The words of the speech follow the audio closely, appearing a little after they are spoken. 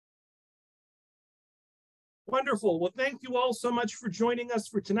Wonderful. Well, thank you all so much for joining us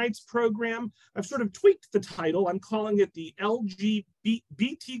for tonight's program. I've sort of tweaked the title. I'm calling it the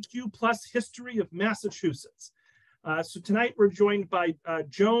LGBTQ plus history of Massachusetts. So tonight we're joined by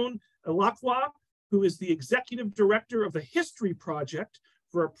Joan Ilacqua, who is the executive director of the History Project,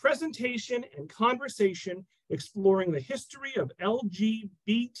 for a presentation and conversation exploring the history of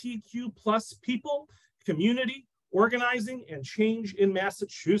LGBTQ plus people, community, organizing, and change in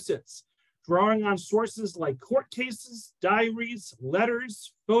Massachusetts, drawing on sources like court cases, diaries,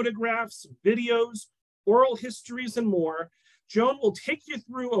 letters, photographs, videos, oral histories, and more. Joan will take you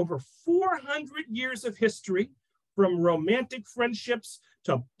through over 400 years of history, from romantic friendships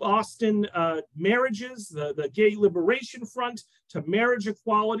to Boston marriages, the Gay Liberation Front, to marriage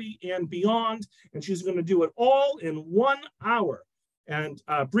equality and beyond. And she's going to do it all in 1 hour. And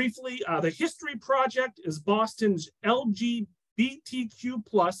briefly, the History Project is Boston's LGBTQ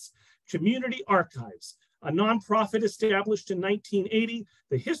plus community archives, a nonprofit established in 1980.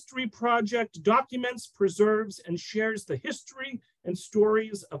 The History Project documents, preserves, and shares the history and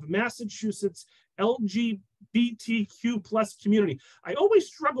stories of Massachusetts LGBTQ plus community. I always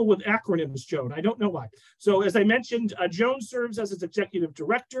struggle with acronyms, Joan. I don't know why. So as I mentioned, Joan serves as its executive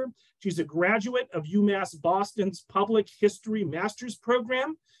director. She's a graduate of UMass Boston's Public History Master's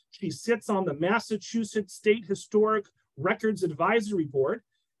Program. She sits on the Massachusetts State Historic Records Advisory Board.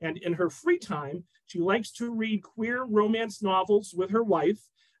 And in her free time, she likes to read queer romance novels with her wife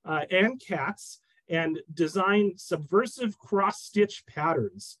and cats and design subversive cross-stitch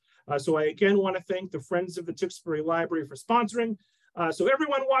patterns. So I again want to thank the Friends of the Tewksbury Library for sponsoring. So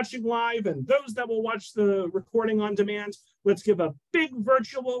everyone watching live and those that will watch the recording on demand, let's give a big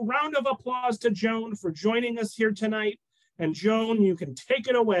virtual round of applause to Joan for joining us here tonight. And Joan, you can take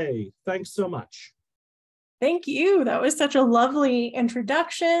it away. Thanks so much. Thank you. That was such a lovely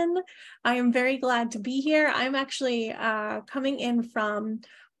introduction. I am very glad to be here. I'm actually coming in from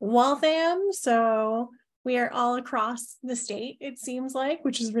Waltham, so we are all across the state, it seems like,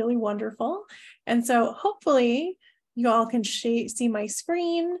 which is really wonderful. And so hopefully you all can see my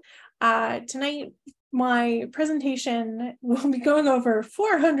screen. Tonight, my presentation will be going over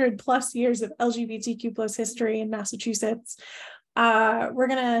 400 plus years of LGBTQ plus history in Massachusetts. We're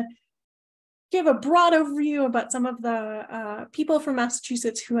going to give a broad overview about some of the people from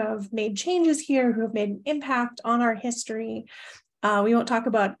Massachusetts who have made changes here, who have made an impact on our history. We won't talk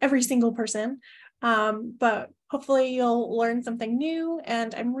about every single person, but hopefully you'll learn something new,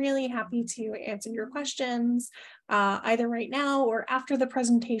 and I'm really happy to answer your questions either right now or after the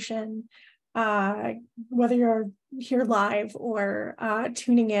presentation, whether you're here live or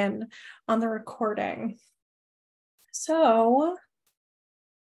tuning in on the recording. So,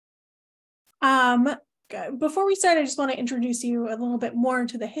 before we start, I just want to introduce you a little bit more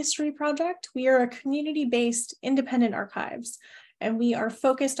to the History Project. We are a community-based independent archives, and we are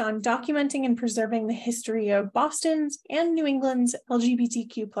focused on documenting and preserving the history of Boston's and New England's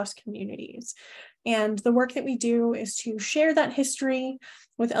LGBTQ plus communities. And the work that we do is to share that history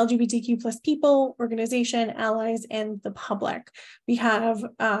with LGBTQ plus people, organization, allies, and the public. We have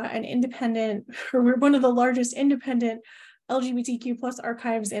we're one of the largest independent LGBTQ plus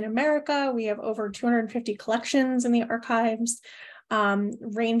archives in America. We have over 250 collections in the archives,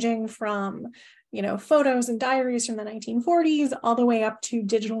 ranging from photos and diaries from the 1940s all the way up to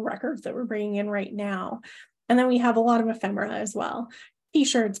digital records that we're bringing in right now. And then we have a lot of ephemera as well.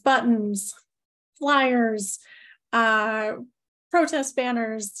 T-shirts, buttons, flyers, protest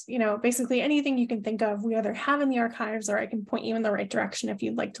banners, basically anything you can think of, we either have in the archives or I can point you in the right direction if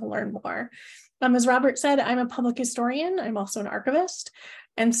you'd like to learn more. As Robert said, I'm a public historian. I'm also an archivist.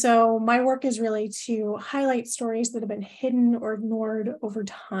 And so my work is really to highlight stories that have been hidden or ignored over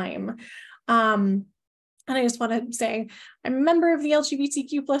time. And I just want to say, I'm a member of the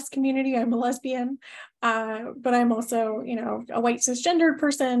LGBTQ plus community. I'm a lesbian, but I'm also, a white cisgendered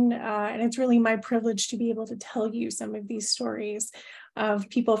person. And it's really my privilege to be able to tell you some of these stories of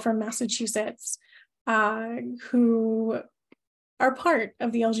people from Massachusetts who are part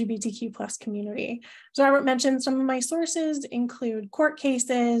of the LGBTQ plus community. So Robert mentioned some of my sources include court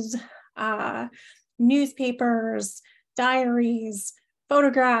cases, newspapers, diaries,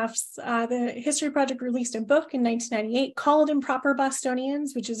 photographs. The History Project released a book in 1998 called Improper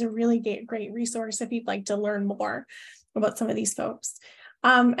Bostonians, which is a really great resource if you'd like to learn more about some of these folks.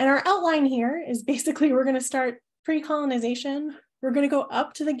 And our outline here is basically we're going to start pre-colonization. We're going to go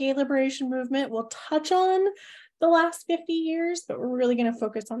up to the gay liberation movement. We'll touch on the last 50 years, but we're really going to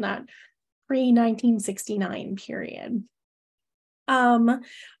focus on that pre-1969 period. And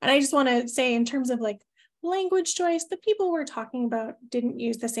I just want to say in terms of like language choice, the people we're talking about didn't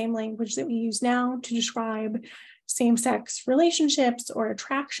use the same language that we use now to describe same-sex relationships or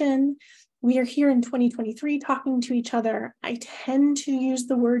attraction. We are here in 2023 talking to each other. I tend to use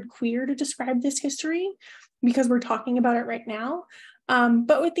the word queer to describe this history because we're talking about it right now.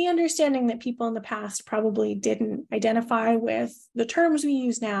 But with the understanding that people in the past probably didn't identify with the terms we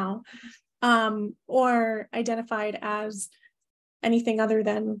use now, or identified as anything other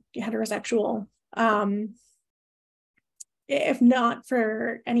than heterosexual, if not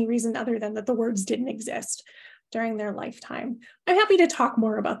for any reason other than that the words didn't exist during their lifetime. I'm happy to talk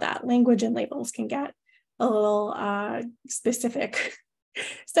more about that. Language and labels can get a little specific.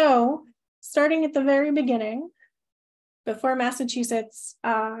 So starting at the very beginning, before Massachusetts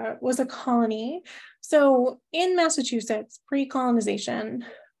was a colony. So in Massachusetts, pre-colonization,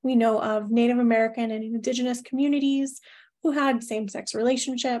 we know of Native American and Indigenous communities who had same-sex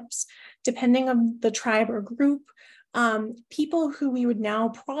relationships, depending on the tribe or group. People who we would now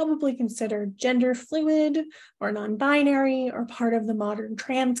probably consider gender fluid or non-binary or part of the modern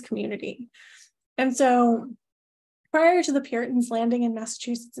trans community. And so prior to the Puritans landing in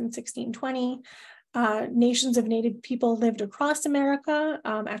Massachusetts in 1620, nations of Native people lived across America.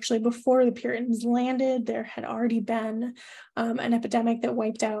 Actually, before the Puritans landed, there had already been an epidemic that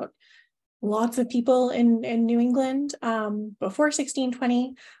wiped out lots of people in New England before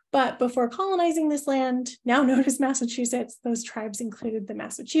 1620. But before colonizing this land, now known as Massachusetts, those tribes included the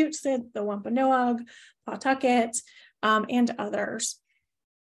Massachusetts, the Wampanoag, Pawtucket, and others.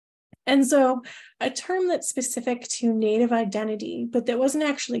 And so a term that's specific to Native identity, but that wasn't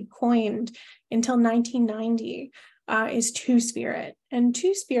actually coined until 1990, is Two-Spirit. And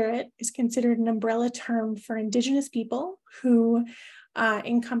Two-Spirit is considered an umbrella term for Indigenous people who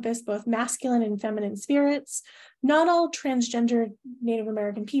encompass both masculine and feminine spirits. Not all transgender Native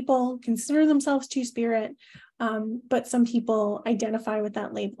American people consider themselves Two-Spirit, but some people identify with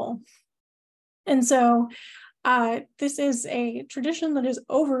that label. And so this is a tradition that is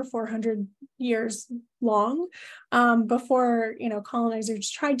over 400 years long. Before,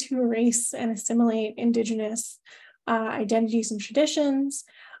 colonizers tried to erase and assimilate Indigenous identities and traditions.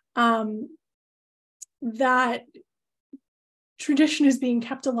 That tradition is being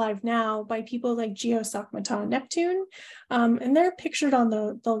kept alive now by people like Geo-Sakmata Neptune, and they're pictured on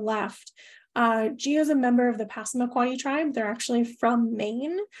the left. Geo is a member of the Passamaquoddy tribe. They're actually from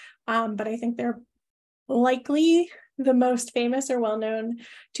Maine, but I think they're likely the most famous or well-known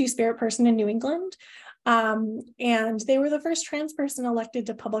Two-Spirit person in New England. And they were the first trans person elected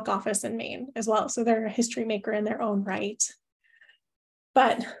to public office in Maine as well. So they're a history maker in their own right.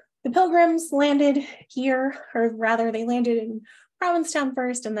 But the Pilgrims landed here, or rather they landed in Provincetown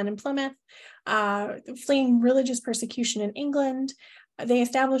first and then in Plymouth, fleeing religious persecution in England. They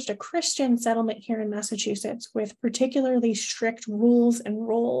established a Christian settlement here in Massachusetts with particularly strict rules and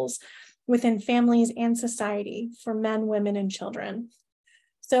roles within families and society for men, women, and children.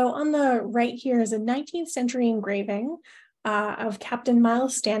 So on the right here is a 19th century engraving of Captain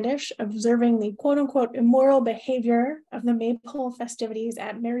Miles Standish observing the quote-unquote immoral behavior of the Maypole festivities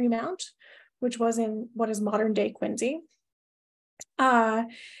at Merrymount, which was in what is modern-day Quincy. The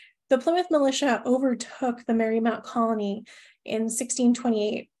Plymouth militia overtook the Merrymount colony in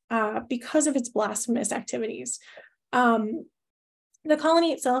 1628 because of its blasphemous activities. The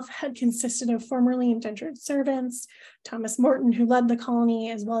colony itself had consisted of formerly indentured servants, Thomas Morton, who led the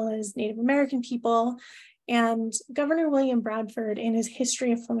colony, as well as Native American people. And Governor William Bradford, in his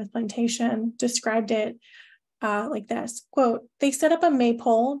History of Plymouth Plantation, described it like this, quote, "They set up a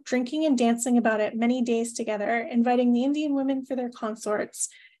maypole, drinking and dancing about it many days together, inviting the Indian women for their consorts,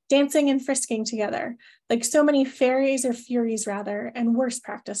 dancing and frisking together, like so many fairies or furies rather, and worse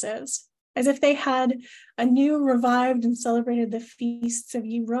practices, as if they had anew revived and celebrated the feasts of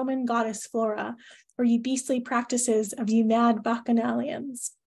ye Roman goddess Flora, or ye beastly practices of ye mad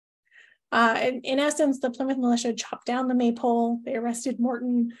Bacchanalians." In essence, the Plymouth militia chopped down the maypole. They arrested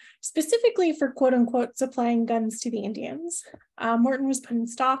Morton specifically for quote unquote supplying guns to the Indians. Morton was put in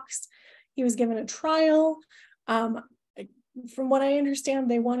stocks. He was given a trial. From what I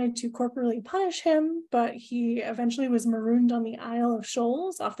understand, they wanted to corporally punish him, but he eventually was marooned on the Isle of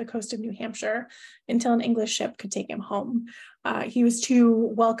Shoals off the coast of New Hampshire until an English ship could take him home. He was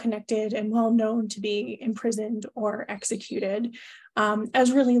too well connected and well known to be imprisoned or executed,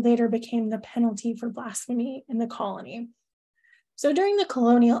 as really later became the penalty for blasphemy in the colony. So during the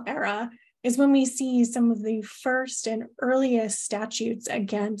colonial era is when we see some of the first and earliest statutes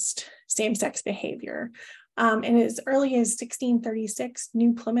against same-sex behavior. And as early as 1636,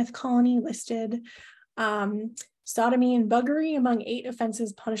 New Plymouth Colony listed sodomy and buggery among 8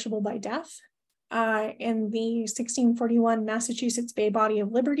 offenses punishable by death. in the 1641 Massachusetts Bay Body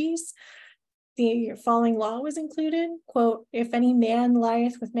of Liberties. The following law was included, quote, "If any man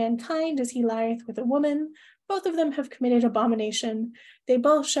lieth with mankind as he lieth with a woman, both of them have committed abomination, they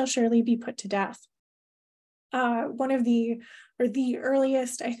both shall surely be put to death." One of the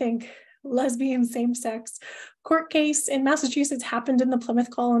earliest, I think, lesbian same-sex court case in Massachusetts happened in the Plymouth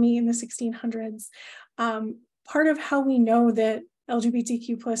colony in the 1600s. Part of how we know that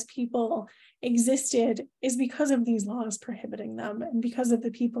LGBTQ plus people existed is because of these laws prohibiting them, and because of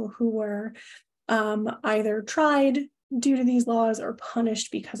the people who were either tried due to these laws or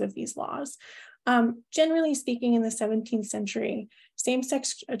punished because of these laws. Generally speaking, in the 17th century,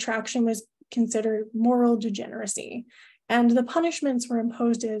 same-sex attraction was considered moral degeneracy, and the punishments were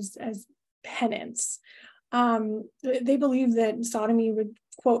imposed as penance. They believed that sodomy would,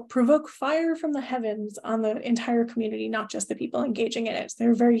 quote, "provoke fire from the heavens on the entire community, not just the people engaging in it." So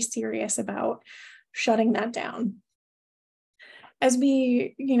they're very serious about shutting that down. As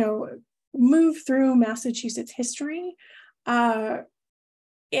we, move through Massachusetts history, as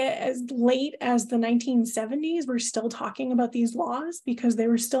late as the 1970s, we're still talking about these laws because they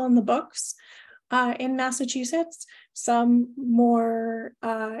were still in the books in Massachusetts, some more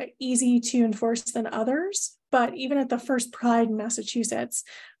easy to enforce than others. But even at the first Pride in Massachusetts,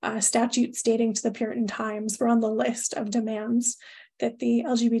 statutes dating to the Puritan times were on the list of demands that the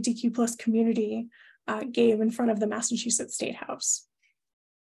LGBTQ plus community gave in front of the Massachusetts State House.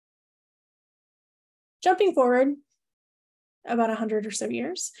 Jumping forward about 100 or so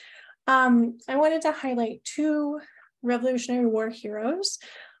years, I wanted to highlight two Revolutionary War heroes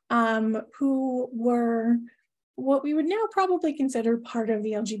who were what we would now probably consider part of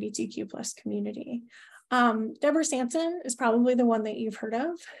the LGBTQ plus community. Deborah Sanson is probably the one that you've heard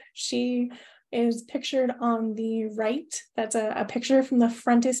of. She is pictured on the right. That's a picture from the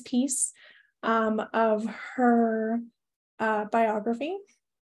frontispiece of her biography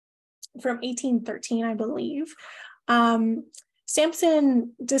from 1813, I believe.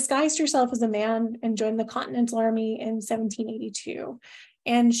 Sampson disguised herself as a man and joined the Continental Army in 1782.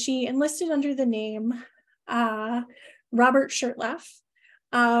 And she enlisted under the name Robert Shirtleff,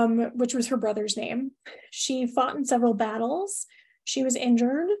 which was her brother's name. She fought in several battles. She was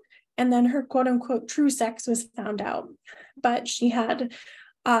injured, and then her quote unquote true sex was found out. But she had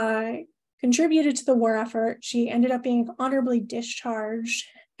contributed to the war effort. She ended up being honorably discharged,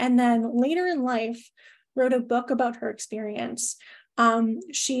 and then later in life wrote a book about her experience.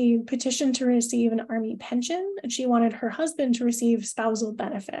 She petitioned to receive an army pension, and she wanted her husband to receive spousal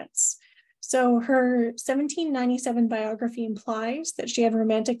benefits. So her 1797 biography implies that she had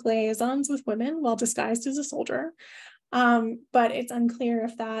romantic liaisons with women while disguised as a soldier. But it's unclear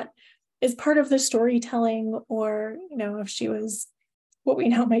if that is part of the storytelling or, if she was what we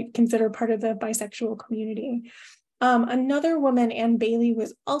now might consider part of the bisexual community. Another woman, Anne Bailey,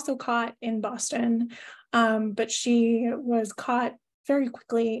 was also caught in Boston, but she was caught very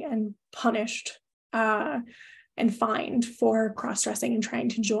quickly and punished and fined for cross-dressing and trying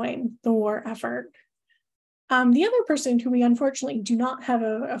to join the war effort. The other person who we unfortunately do not have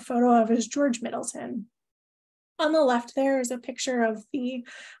a photo of is George Middleton. On the left there is a picture of the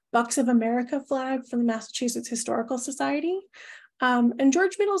Bucks of America flag from the Massachusetts Historical Society. And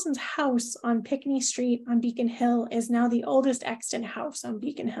George Middleton's house on Pinckney Street on Beacon Hill is now the oldest extant house on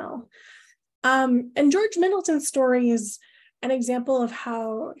Beacon Hill. And George Middleton's story is an example of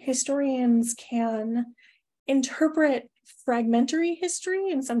how historians can interpret fragmentary history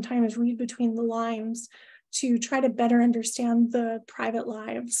and sometimes read between the lines to try to better understand the private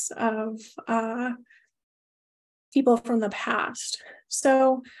lives of people from the past.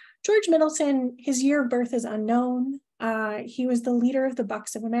 So George Middleton, his year of birth is unknown. He was the leader of the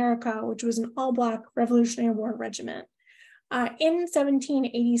Bucks of America, which was an all-Black Revolutionary War regiment. In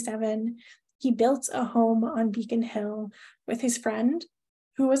 1787, he built a home on Beacon Hill with his friend,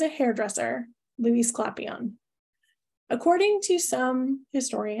 who was a hairdresser, Louise Clapion. According to some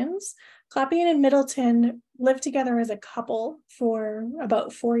historians, Clapion and Middleton lived together as a couple for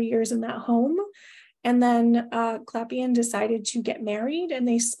about 4 years in that home. And then Clapion decided to get married, and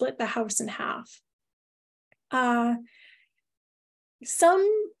they split the house in half. Some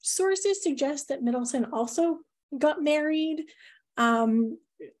sources suggest that Middleton also got married.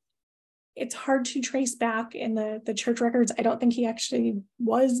 It's hard to trace back in the church records. I don't think he actually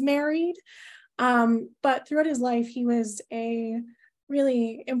was married. But throughout his life, he was a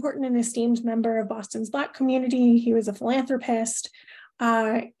really important and esteemed member of Boston's Black community. He was a philanthropist,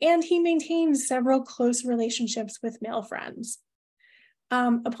 and he maintained several close relationships with male friends.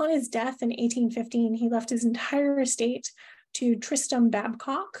 Upon his death in 1815, he left his entire estate to Tristram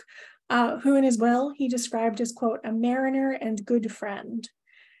Babcock, who in his will he described as, quote, a mariner and good friend.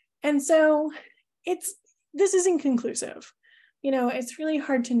 And so this is inconclusive. You know, it's really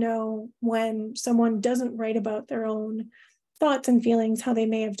hard to know when someone doesn't write about their own thoughts and feelings, how they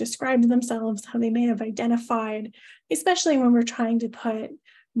may have described themselves, how they may have identified, especially when we're trying to put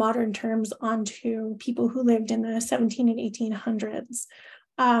modern terms onto people who lived in the 17 and 1800s.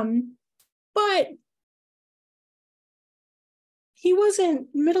 But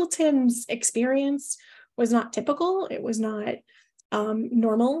Middleton's experience was not typical. It was not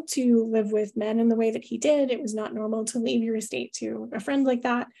normal to live with men in the way that he did. It was not normal to leave your estate to a friend like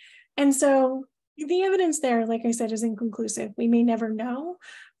that. And so the evidence there, like I said, is inconclusive. We may never know,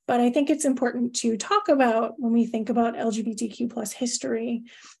 but I think it's important to talk about when we think about LGBTQ plus history,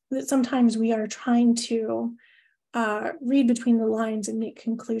 that sometimes we are trying to read between the lines and make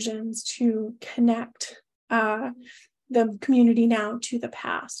conclusions to connect the community now to the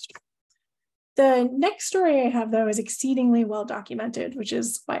past. The next story I have, though, is exceedingly well documented, which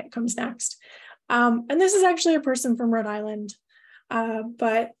is why it comes next. And this is actually a person from Rhode Island,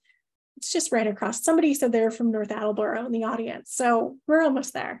 but it's just right across. Somebody said they're from North Attleboro in the audience, so we're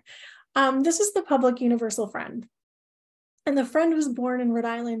almost there. This is the public universal friend. And the friend was born in Rhode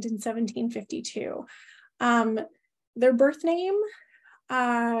Island in 1752. Their birth name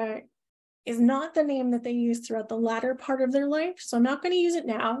is not the name that they used throughout the latter part of their life. So I'm not going to use it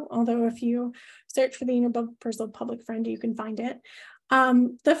now, although if you search for the universal public friend, you can find it.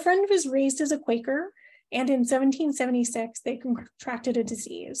 The friend was raised as a Quaker, and in 1776, they contracted a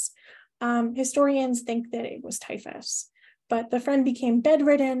disease. Historians think that it was typhus, but the friend became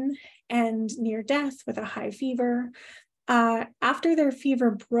bedridden and near death with a high fever. After their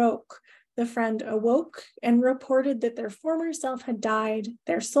fever broke, the friend awoke and reported that their former self had died,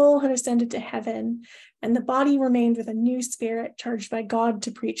 their soul had ascended to heaven, and the body remained with a new spirit charged by God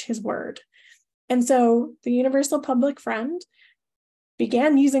to preach his word. And so the universal public friend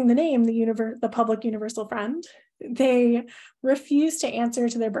began using the name, the public universal friend. They refused to answer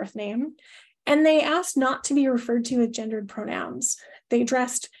to their birth name, and they asked not to be referred to with gendered pronouns. They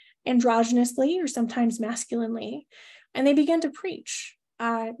dressed androgynously or sometimes masculinely, and they began to preach.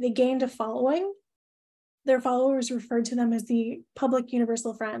 They gained a following. Their followers referred to them as the public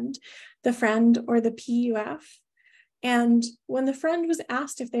universal friend, the friend, or the PUF. And when the friend was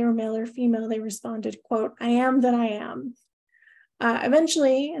asked if they were male or female, they responded, quote, I am that I am.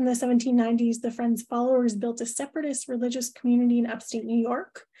 Eventually, in the 1790s, the friend's followers built a separatist religious community in upstate New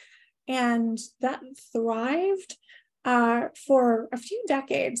York, and that thrived for a few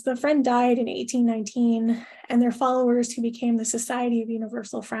decades. The friend died in 1819, and their followers, who became the Society of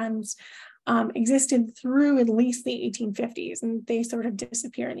Universal Friends, existed through at least the 1850s, and they sort of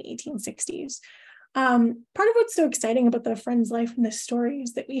disappear in the 1860s. Part of what's so exciting about the friend's life in this story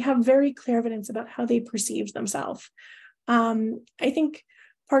is that we have very clear evidence about how they perceived themselves. I think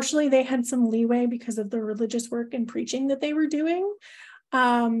partially they had some leeway because of the religious work and preaching that they were doing.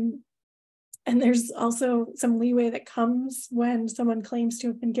 And there's also some leeway that comes when someone claims to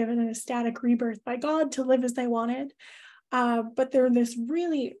have been given an ecstatic rebirth by God to live as they wanted. But they're this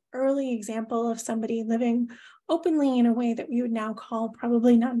really early example of somebody living openly in a way that we would now call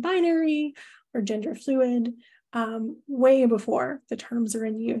probably non-binary or gender fluid, way before the terms are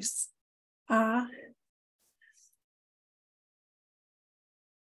in use.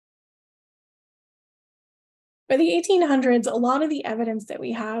 By the 1800s, a lot of the evidence that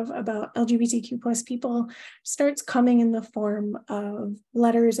we have about LGBTQ plus people starts coming in the form of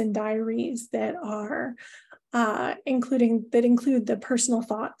letters and diaries that are include the personal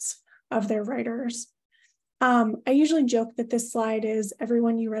thoughts of their writers. I usually joke that this slide is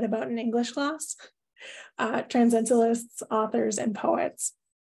everyone you read about in English class, transcendentalists, authors, and poets.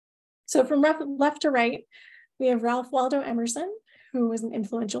 So from left to right, we have Ralph Waldo Emerson, who was an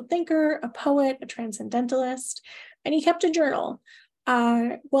influential thinker, a poet, a transcendentalist, and he kept a journal.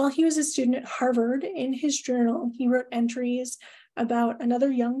 While he was a student at Harvard, in his journal, he wrote entries about another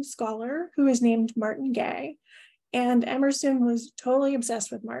young scholar who was named Martin Gay. And Emerson was totally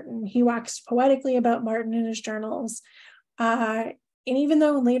obsessed with Martin. He waxed poetically about Martin in his journals. And even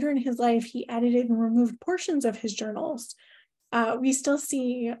though later in his life, he edited and removed portions of his journals, we still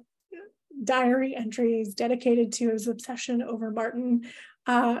see diary entries dedicated to his obsession over Martin,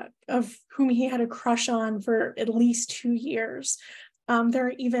 of whom he had a crush on for at least 2 years. There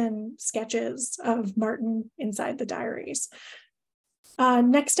are even sketches of Martin inside the diaries.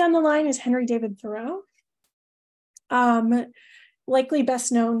 Next down the line is Henry David Thoreau, likely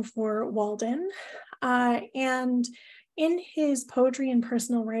best known for Walden. And in his poetry and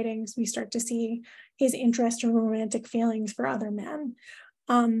personal writings, we start to see his interest in romantic feelings for other men.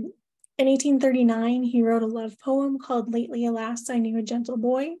 In 1839, he wrote a love poem called Lately, Alas, I Knew a Gentle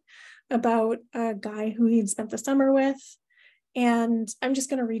Boy, about a guy who he'd spent the summer with. And I'm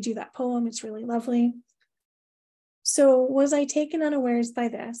just going to read you that poem. It's really lovely. So was I taken unawares by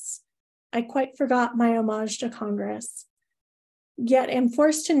this? I quite forgot my homage to Congress. Yet am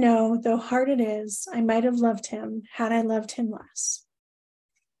forced to know, though hard it is, I might have loved him had I loved him less.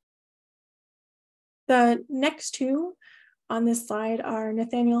 The next two on this slide are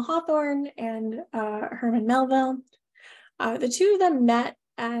Nathaniel Hawthorne and Herman Melville. The two of them met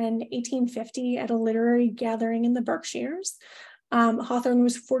in 1850 at a literary gathering in the Berkshires. Hawthorne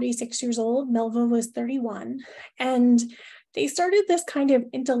was 46 years old, Melville was 31, and they started this kind of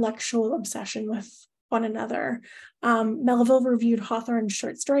intellectual obsession with one another. Melville reviewed Hawthorne's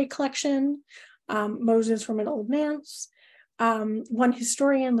short story collection, Moses from an Old Manse. One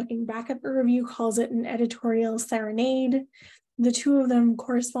historian looking back at the review calls it an editorial serenade. The two of them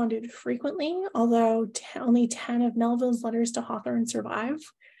corresponded frequently, although only 10 of Melville's letters to Hawthorne survive.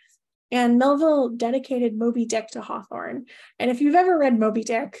 And Melville dedicated Moby Dick to Hawthorne. And if you've ever read Moby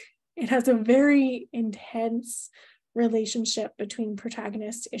Dick, it has a very intense relationship between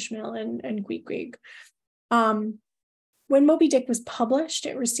protagonist Ishmael and Queequeg. When Moby Dick was published,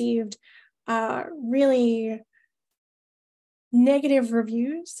 it received really negative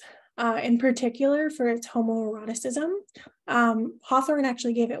reviews, in particular for its homoeroticism. Hawthorne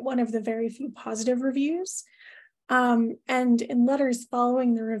actually gave it one of the very few positive reviews. And in letters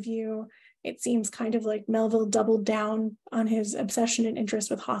following the review, it seems kind of like Melville doubled down on his obsession and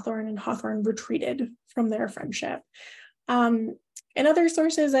interest with Hawthorne, and Hawthorne retreated from their friendship. In other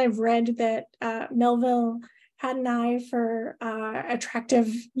sources, I've read that Melville had an eye for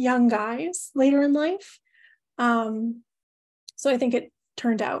attractive young guys later in life. So I think it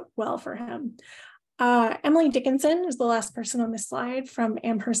turned out well for him. Emily Dickinson is the last person on this slide, from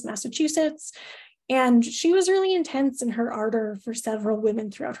Amherst, Massachusetts. And she was really intense in her ardor for several women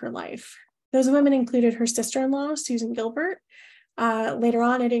throughout her life. Those women included her sister-in-law, Susan Gilbert. Later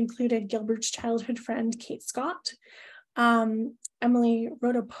on, it included Gilbert's childhood friend, Kate Scott. Emily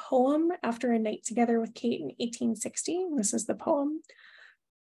wrote a poem after a night together with Kate in 1860. This is the poem.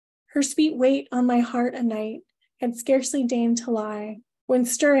 Her sweet weight on my heart a night had scarcely deigned to lie, when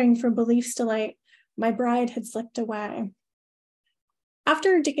stirring for belief's delight, my bride had slipped away.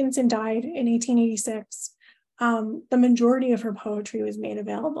 After Dickinson died in 1886, the majority of her poetry was made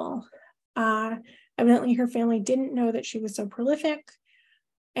available. Evidently, her family didn't know that she was so prolific,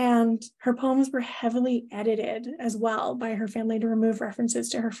 and her poems were heavily edited as well by her family to remove references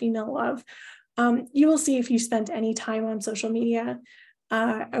to her female love. You will see, if you spent any time on social media,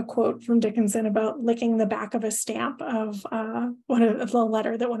 a quote from Dickinson about licking the back of a stamp of the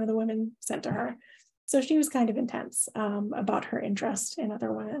letter that one of the women sent to her. So she was kind of intense about her interest in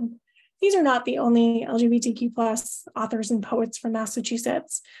other women. These are not the only LGBTQ plus authors and poets from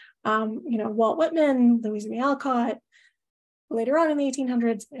Massachusetts. Walt Whitman, Louisa May Alcott, later on in the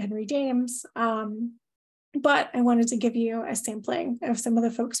 1800s, Henry James. But I wanted to give you a sampling of some of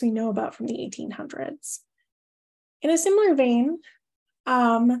the folks we know about from the 1800s. In a similar vein,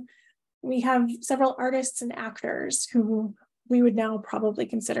 we have several artists and actors who we would now probably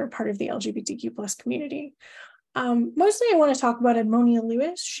consider part of the LGBTQ plus community. Mostly I want to talk about Edmonia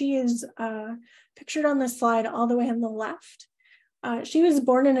Lewis. She is pictured on this slide all the way on the left. She was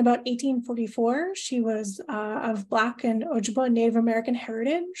born in about 1844. She was of Black and Ojibwa Native American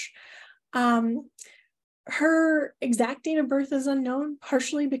heritage. Her exact date of birth is unknown,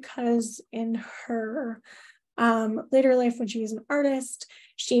 partially because in her later life, when she was an artist,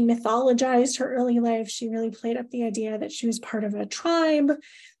 she mythologized her early life. She really played up the idea that she was part of a tribe.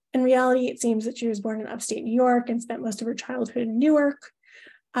 In reality, it seems that she was born in upstate New York and spent most of her childhood in Newark.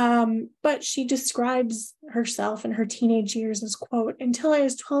 But she describes herself in her teenage years as, quote, "Until I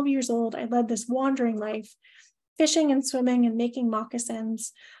was 12 years old, I led this wandering life, fishing and swimming and making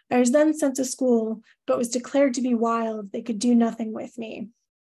moccasins. I was then sent to school, but was declared to be wild. They could do nothing with me."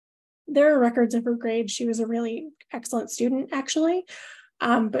 There are records of her grades. She was a really excellent student, actually,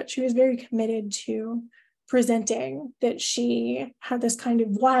 but she was very committed to presenting that she had this kind of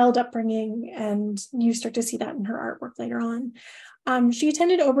wild upbringing, and you start to see that in her artwork later on. She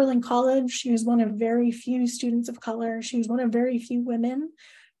attended Oberlin College. She was one of very few students of color. She was one of very few women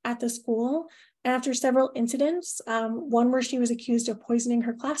at the school. And after several incidents, one where she was accused of poisoning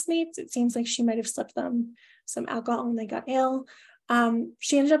her classmates, it seems like she might have slipped them some alcohol and they got ill.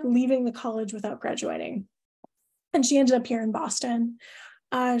 She ended up leaving the college without graduating. And she ended up here in Boston.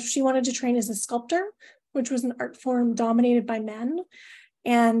 She wanted to train as a sculptor, which was an art form dominated by men.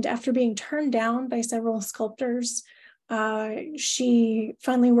 And after being turned down by several sculptors, she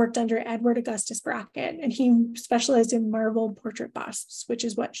finally worked under Edward Augustus Brackett, and he specialized in marble portrait busts, which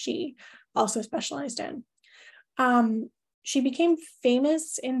is what she also specialized in. She became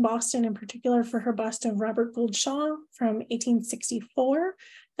famous in Boston in particular for her bust of Robert Gouldshaw from 1864.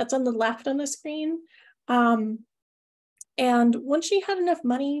 That's on the left on the screen. And once she had enough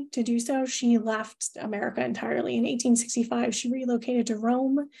money to do so, she left America entirely. In 1865, she relocated to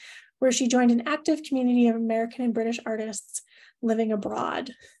Rome, where she joined an active community of American and British artists living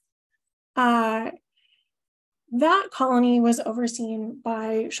abroad. That colony was overseen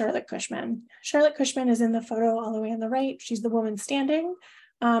by Charlotte Cushman. Charlotte Cushman is in the photo all the way on the right. She's the woman standing.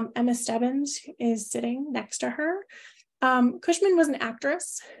 Emma Stebbins is sitting next to her. Cushman was an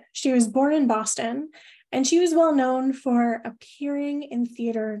actress. She was born in Boston, and she was well known for appearing in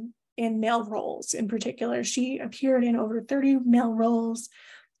theater in male roles in particular. She appeared in over 30 male roles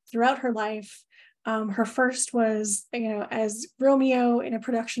throughout her life. Her first was, as Romeo in a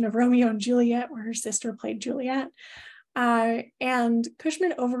production of Romeo and Juliet, where her sister played Juliet. And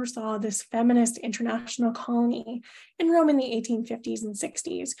Cushman oversaw this feminist international colony in Rome in the 1850s and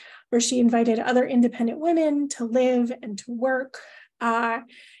 60s, where she invited other independent women to live and to work.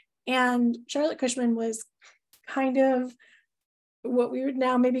 And Charlotte Cushman was kind of what we would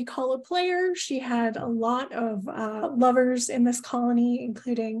now maybe call a player. She had a lot of lovers in this colony,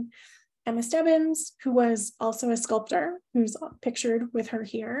 including Emma Stebbins, who was also a sculptor, who's pictured with her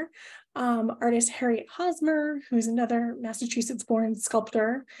here. Artist Harriet Hosmer, who's another Massachusetts-born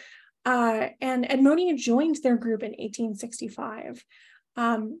sculptor. And Edmonia joined their group in 1865.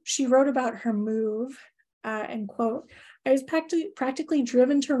 She wrote about her move, and quote, "I was practically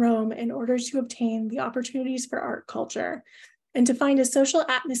driven to Rome in order to obtain the opportunities for art culture and to find a social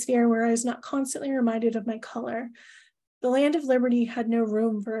atmosphere where I was not constantly reminded of my color. The land of liberty had no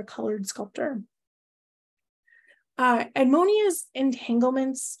room for a colored sculptor." Edmonia's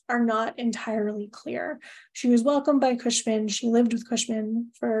entanglements are not entirely clear. She was welcomed by Cushman. She lived with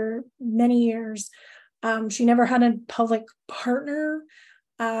Cushman for many years. She never had a public partner.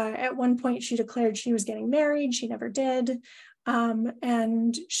 At one point, she declared she was getting married. She never did.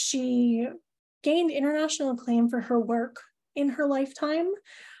 And she gained international acclaim for her work in her lifetime.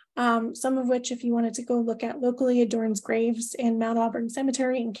 Some of which, if you wanted to go look at locally, adorns graves in Mount Auburn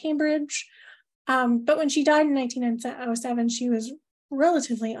Cemetery in Cambridge. But when she died in 1907, she was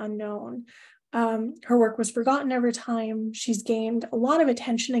relatively unknown. Her work was forgotten over time. She's gained a lot of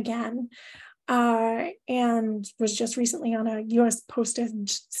attention again, and was just recently on a US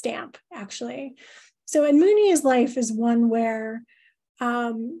postage stamp, actually. So Edmonia's life is one where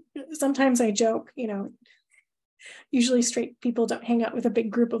sometimes I joke, usually straight people don't hang out with a big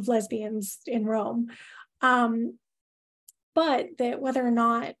group of lesbians in Rome. But that whether or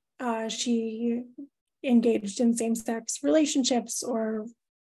not she engaged in same-sex relationships or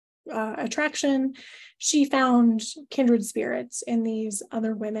attraction, she found kindred spirits in these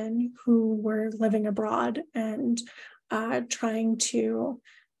other women who were living abroad and trying to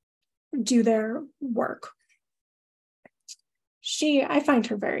do their work. I find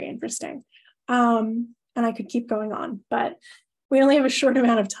her very interesting. And I could keep going on, but we only have a short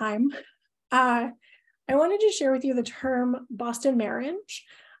amount of time. I wanted to share with you the term Boston marriage,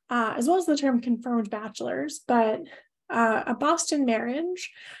 as well as the term confirmed bachelors, but a Boston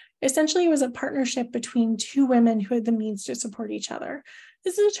marriage essentially was a partnership between two women who had the means to support each other.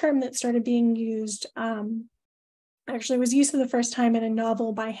 This is a term that started being used, actually was used for the first time in a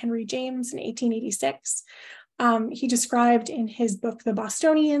novel by Henry James in 1886. He described in his book, The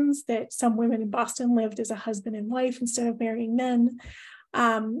Bostonians, that some women in Boston lived as a husband and wife instead of marrying men.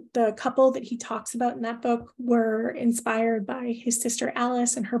 The couple that he talks about in that book were inspired by his sister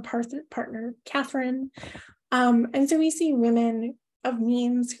Alice and her partner Catherine. And so we see women of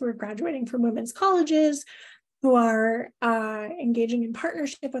means who are graduating from women's colleges, who are engaging in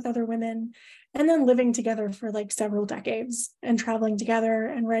partnership with other women, and then living together for like several decades and traveling together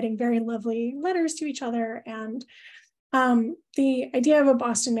and writing very lovely letters to each other. And the idea of a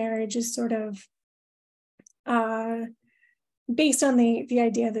Boston marriage is sort of based on the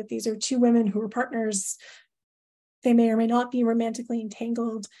idea that these are two women who are partners. They may or may not be romantically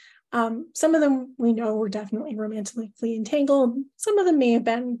entangled. Some of them we know were definitely romantically entangled. Some of them may have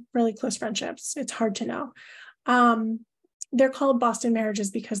been really close friendships. It's hard to know. They're called Boston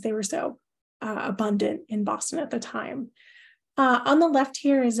marriages because they were so abundant in Boston at the time. On the left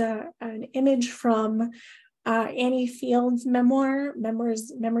here is an image from Annie Field's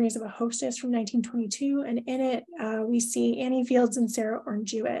Memories of a Hostess from 1922. And in it, we see Annie Fields and Sarah Orne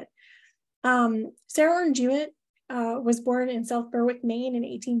Jewett. Sarah Orne Jewett was born in South Berwick, Maine in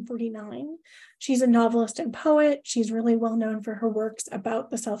 1849. She's a novelist and poet. She's really well known for her works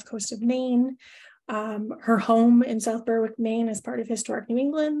about the south coast of Maine. Her home in South Berwick, Maine is part of Historic New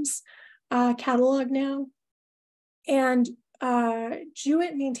England's catalog now. And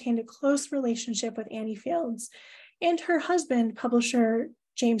Jewett maintained a close relationship with Annie Fields and her husband, publisher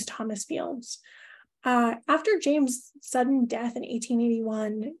James Thomas Fields. After James' sudden death in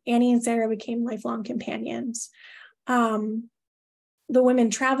 1881, Annie and Sarah became lifelong companions. The women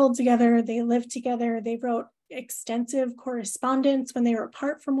traveled together, they lived together, they wrote extensive correspondence when they were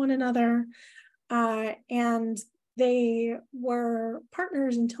apart from one another, and they were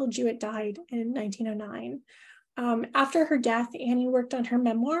partners until Jewett died in 1909. After her death, Annie worked on her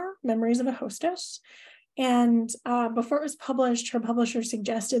memoir, Memories of a Hostess, and before it was published, her publisher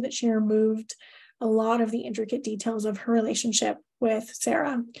suggested that she removed a lot of the intricate details of her relationship with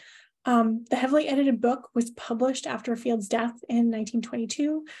Sarah. The heavily edited book was published after Fields' death in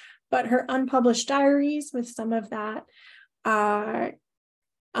 1922, but her unpublished diaries with some of that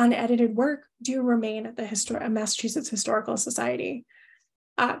unedited work do remain at the Massachusetts Historical Society.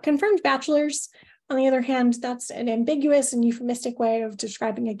 Confirmed bachelors, on the other hand, that's an ambiguous and euphemistic way of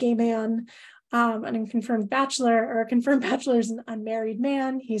describing a gay man. An unconfirmed bachelor, or a confirmed bachelor, is an unmarried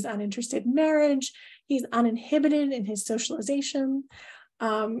man. He's uninterested in marriage. He's uninhibited in his socialization.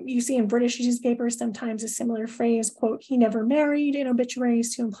 You see in British newspapers sometimes a similar phrase, quote, "he never married," in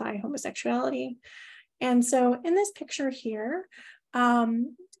obituaries to imply homosexuality. And so in this picture here,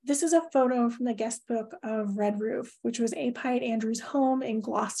 this is a photo from the guest book of Red Roof, which was A. Piatt Andrew's home in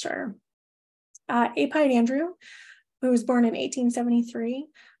Gloucester. A. Piatt Andrew, who was born in 1873,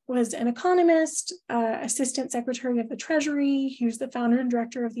 was an economist, assistant secretary of the Treasury. He was the founder and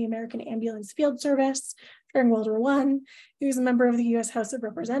director of the American Ambulance Field Service during World War I. He was a member of the U.S. House of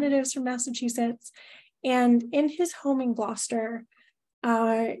Representatives from Massachusetts. And in his home in Gloucester,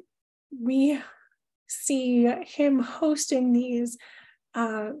 we see him hosting these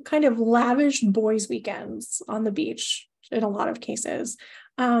kind of lavish boys' weekends on the beach in a lot of cases.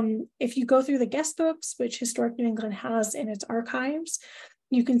 If you go through the guest books, which Historic New England has in its archives,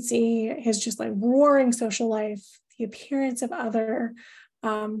 you can see his just like roaring social life, the appearance of other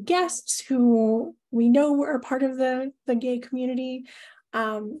guests who we know are part of the gay community,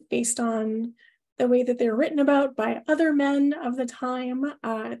 based on the way that they're written about by other men of the time.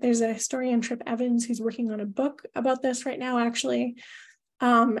 There's a historian, Trip Evans, who's working on a book about this right now, actually.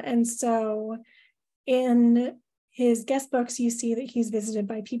 And so in his guest books, you see that he's visited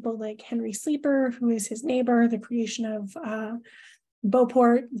by people like Henry Sleeper, who is his neighbor, the creation of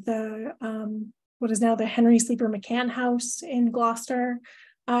Beauport, the what is now the Henry Sleeper McCann House in Gloucester.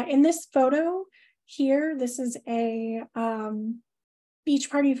 In this photo here, this is a beach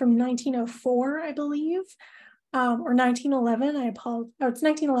party from 1904, I believe, or 1911. I apologize. Oh, it's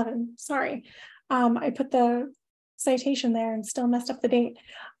 1911. Sorry, I put the citation there and still messed up the date.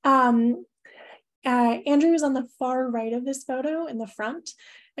 Andrew is on the far right of this photo in the front,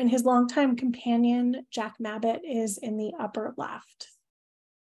 and his longtime companion, Jack Mabbitt, is in the upper left.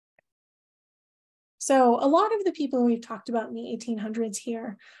 So a lot of the people we've talked about in the 1800s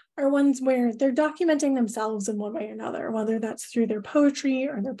here are ones where they're documenting themselves in one way or another, whether that's through their poetry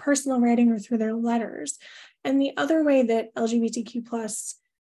or their personal writing or through their letters. And the other way that LGBTQ plus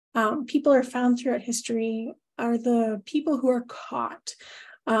people are found throughout history are the people who are caught,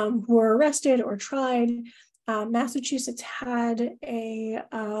 who are arrested or tried. Massachusetts had a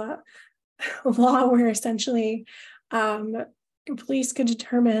law where essentially police could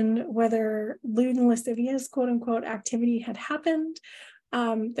determine whether lewd and lascivious, quote unquote, activity had happened.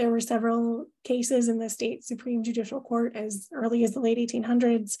 There were several cases in the state Supreme Judicial Court as early as the late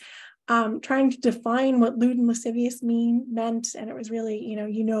 1800s trying to define what lewd and lascivious meant, and it was really,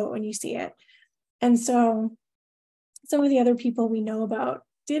 you know it when you see it. And so some of the other people we know about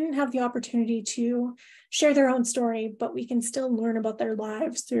didn't have the opportunity to share their own story, but we can still learn about their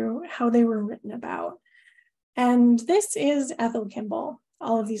lives through how they were written about. And this is Ethel Kimball,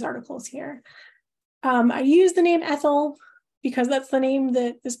 all of these articles here. I use the name Ethel because that's the name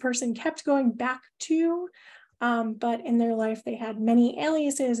that this person kept going back to, but in their life they had many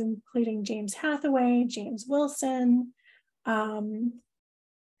aliases, including James Hathaway, James Wilson. There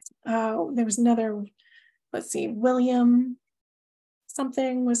was another, let's see, William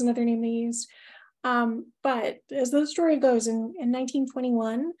something was another name they used. But as the story goes, in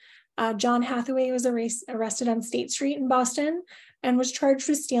 1921, John Hathaway was arrested on State Street in Boston and was charged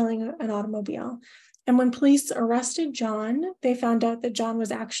with stealing an automobile. And when police arrested John, they found out that John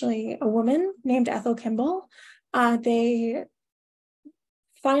was actually a woman named Ethel Kimball. They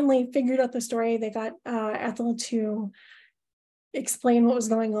finally figured out the story. They got Ethel to explain what was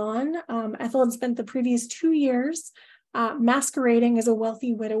going on. Ethel had spent the previous 2 years masquerading as a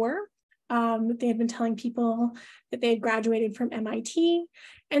wealthy widower. They had been telling people that they had graduated from MIT.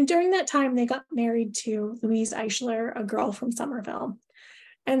 And during that time, they got married to Louise Eichler, a girl from Somerville.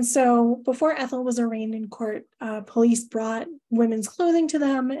 And so before Ethel was arraigned in court, police brought women's clothing to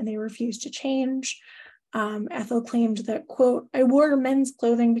them and they refused to change. Ethel claimed that, quote, "I wore men's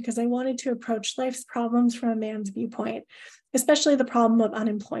clothing because I wanted to approach life's problems from a man's viewpoint, especially the problem of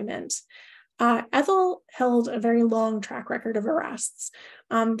unemployment." Ethel held a very long track record of arrests.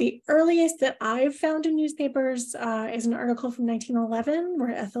 The earliest that I've found in newspapers is an article from 1911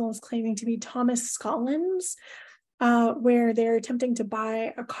 where Ethel is claiming to be Thomas Scollins, where they're attempting to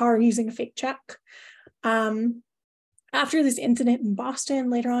buy a car using a fake check. After this incident in Boston,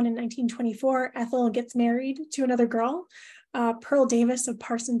 later on in 1924, Ethel gets married to another girl, Pearl Davis of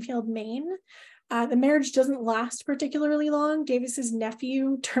Parsonfield, Maine. The marriage doesn't last particularly long. Davis's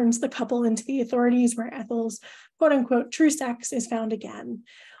nephew turns the couple into the authorities, where Ethel's quote unquote true sex is found again.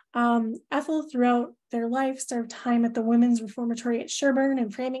 Ethel, throughout their life, served time at the Women's Reformatory at Sherborne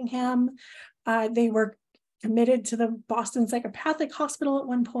and Framingham. They were committed to the Boston Psychopathic Hospital at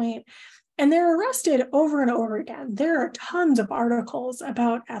one point, and they're arrested over and over again. There are tons of articles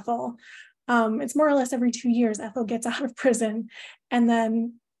about Ethel. It's more or less every 2 years, Ethel gets out of prison and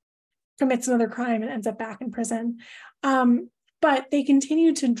then commits another crime and ends up back in prison. But they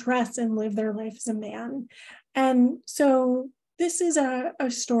continue to dress and live their life as a man. And so this is a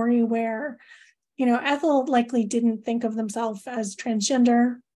story where, you know, Ethel likely didn't think of themselves as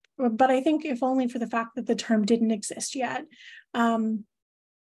transgender, but I think if only for the fact that the term didn't exist yet.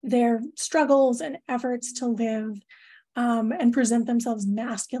 Their struggles and efforts to live and present themselves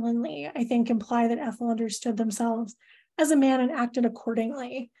masculinely, I think, imply that Ethel understood themselves as a man and acted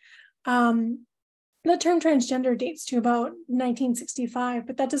accordingly. The term transgender dates to about 1965,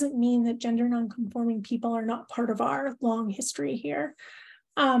 but that doesn't mean that gender nonconforming people are not part of our long history here.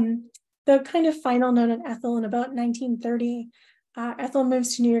 The kind of final note on Ethel: in about 1930, Ethel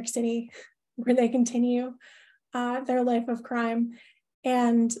moves to New York City, where they continue their life of crime.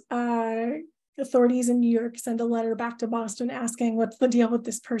 And authorities in New York send a letter back to Boston asking, "What's the deal with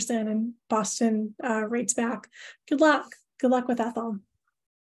this person?" And Boston writes back, good luck with Ethel."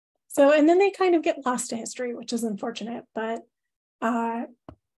 So, and then they kind of get lost to history, which is unfortunate, but they're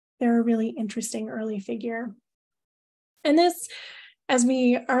a really interesting early figure. And this, as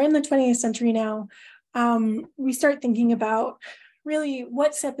we are in the 20th century now, we start thinking about really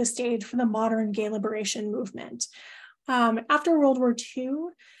what set the stage for the modern gay liberation movement. After World War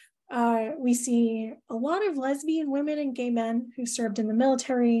II, we see a lot of lesbian women and gay men who served in the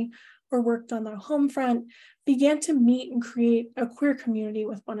military or worked on the home front began to meet and create a queer community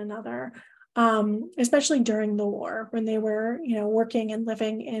with one another, especially during the war, when they were, you know, working and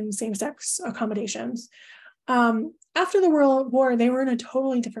living in same-sex accommodations. After the World War, they were in a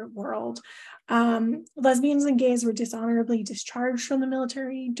totally different world. Lesbians and gays were dishonorably discharged from the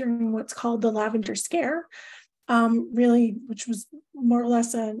military during what's called the Lavender Scare, really, which was more or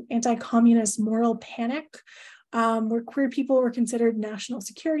less an anti-communist moral panic, where queer people were considered national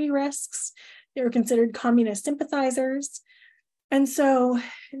security risks. They were considered communist sympathizers. And so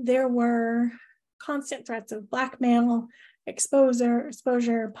there were constant threats of blackmail, exposure,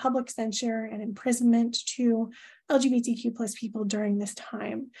 public censure, and imprisonment to LGBTQ plus people during this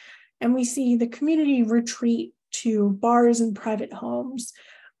time. And we see the community retreat to bars and private homes,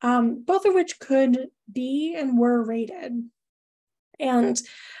 both of which could be and were raided. And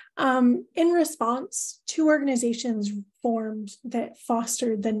in response, 2 organizations formed that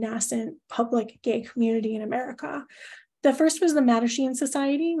fostered the nascent public gay community in America. The first was the Mattachine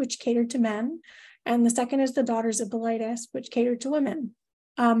Society, which catered to men, and the second is the Daughters of Bilitis, which catered to women.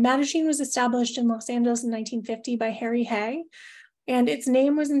 Mattachine was established in Los Angeles in 1950 by Harry Hay, and its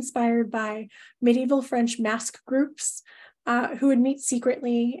name was inspired by medieval French mask groups who would meet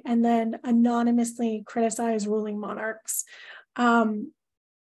secretly and then anonymously criticize ruling monarchs.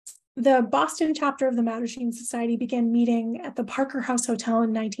 The Boston chapter of the Mattachine Society began meeting at the Parker House Hotel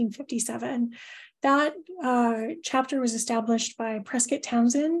in 1957. That chapter was established by Prescott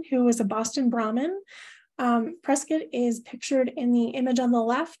Townsend, who was a Boston Brahmin. Prescott is pictured in the image on the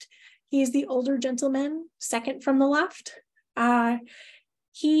left. He is the older gentleman, second from the left.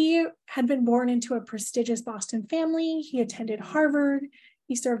 He had been born into a prestigious Boston family. He attended Harvard.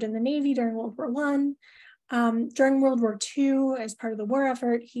 He served in the Navy during World War I. During World War II, as part of the war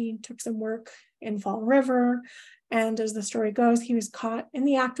effort, he took some work in Fall River. And as the story goes, he was caught in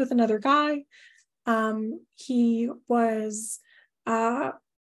the act with another guy. He was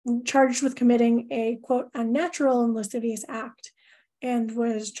charged with committing a, quote, unnatural and lascivious act, and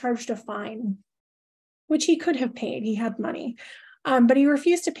was charged a fine, which he could have paid. He had money, but he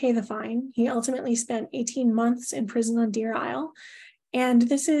refused to pay the fine. He ultimately spent 18 months in prison on Deer Isle, and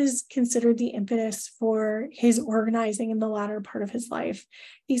this is considered the impetus for his organizing in the latter part of his life.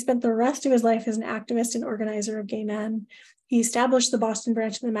 He spent the rest of his life as an activist and organizer of gay men. He established the Boston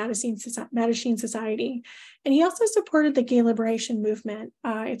branch of the Mattachine Society, and he also supported the gay liberation movement.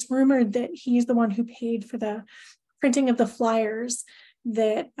 It's rumored that he's the one who paid for the printing of the flyers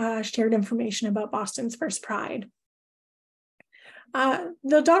that shared information about Boston's first Pride.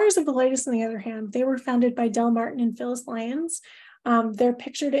 The Daughters of Bilitis, on the other hand, they were founded by Del Martin and Phyllis Lyons. They're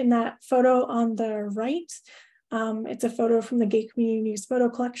pictured in that photo on the right. It's a photo from the Gay Community's photo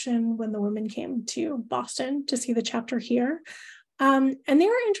collection when the women came to Boston to see the chapter here. And they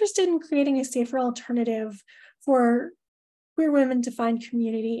were interested in creating a safer alternative for queer women to find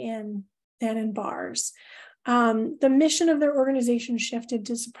community in than in bars. The mission of their organization shifted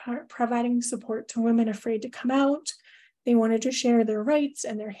to providing support to women afraid to come out. They wanted to share their rights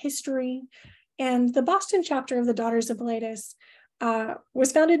and their history. And the Boston chapter of the Daughters of Bilitis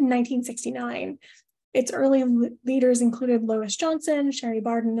was founded in 1969. Its early leaders included Lois Johnson, Sherry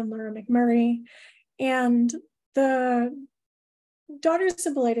Barden, and Laura McMurray. And the Daughters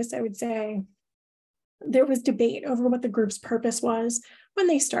of Bilitis, I would say, there was debate over what the group's purpose was when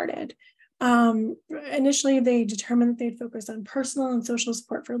they started. Initially, they determined that they'd focus on personal and social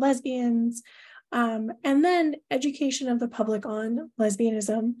support for lesbians, and then education of the public on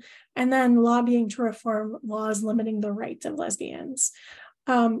lesbianism, and then lobbying to reform laws limiting the rights of lesbians.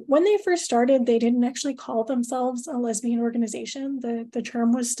 When they first started, they didn't actually call themselves a lesbian organization. The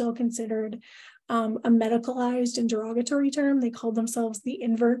term was still considered a medicalized and derogatory term. They called themselves the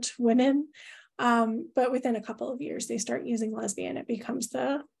invert women. But within a couple of years, they start using lesbian. It becomes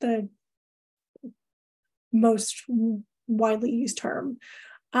the most widely used term.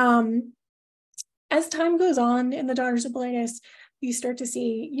 As time goes on in the Daughters of Bilitis, you start to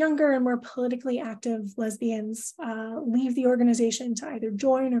see younger and more politically active lesbians leave the organization to either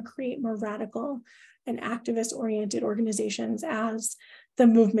join or create more radical and activist-oriented organizations as the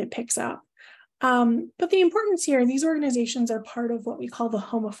movement picks up. But the importance here, these organizations are part of what we call the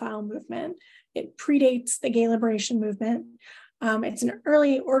homophile movement. It predates the gay liberation movement. It's an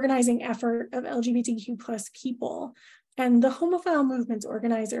early organizing effort of LGBTQ plus people. And the homophile movement's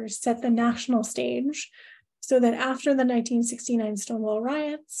organizers set the national stage so that after the 1969 Stonewall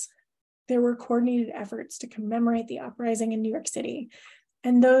riots, there were coordinated efforts to commemorate the uprising in New York City.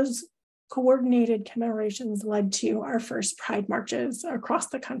 And those coordinated commemorations led to our first Pride marches across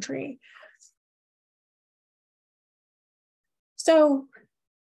the country. So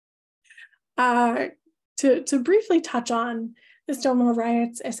to briefly touch on the Stonewall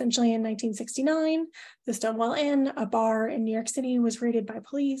riots, essentially in 1969, the Stonewall Inn, a bar in New York City, was raided by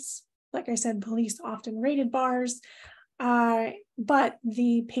police. Like I said, police often raided bars, but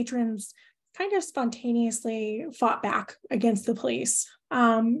the patrons kind of spontaneously fought back against the police.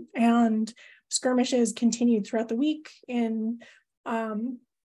 And skirmishes continued throughout the week in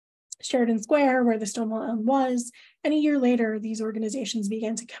Sheridan Square, where the Stonewall Inn was. And a year later, these organizations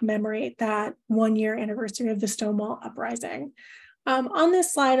began to commemorate that one-year anniversary of the Stonewall uprising. On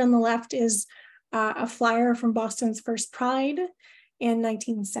this slide on the left is a flyer from Boston's first Pride in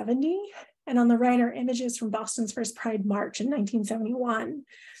 1970. And on the right are images from Boston's first Pride March in 1971.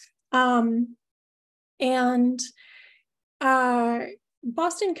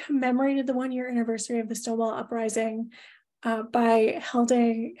 Boston commemorated the one-year anniversary of the Stonewall uprising by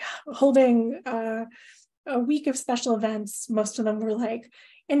holding a week of special events. Most of them were like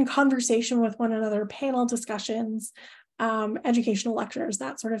in conversation with one another, panel discussions, educational lectures,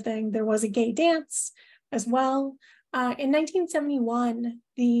 that sort of thing. There was a gay dance as well. In 1971,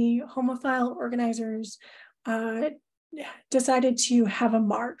 the homophile organizers decided to have a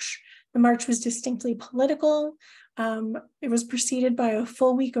march. The march was distinctly political. It was preceded by a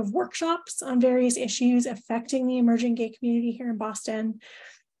full week of workshops on various issues affecting the emerging gay community here in Boston.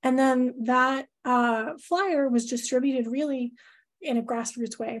 And then that flyer was distributed really in a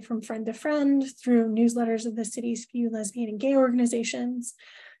grassroots way from friend to friend through newsletters of the city's few lesbian and gay organizations.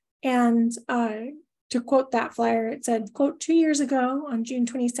 And to quote that flyer, it said, quote, 2 years ago on June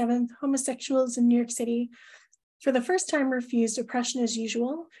 27th, homosexuals in New York City for the first time refused oppression as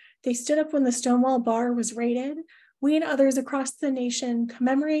usual. They stood up when the Stonewall Bar was raided. We and others across the nation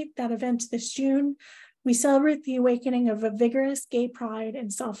commemorate that event this June. We celebrate the awakening of a vigorous gay pride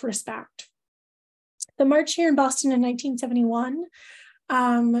and self-respect. The march here in Boston in 1971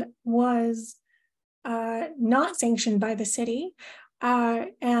 was not sanctioned by the city,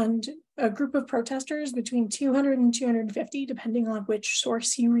 and and a group of protesters between 200 and 250, depending on which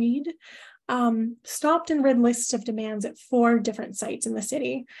source you read, stopped and read lists of demands at 4 different sites in the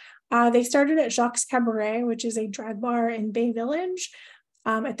city. They started at Jacques Cabaret, which is a drag bar in Bay Village.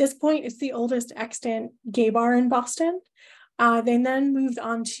 At this point, it's the oldest extant gay bar in Boston. They then moved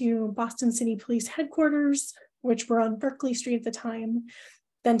on to Boston City Police Headquarters, which were on Berkeley Street at the time,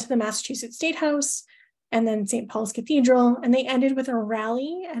 then to the Massachusetts State House, and then St. Paul's Cathedral. And they ended with a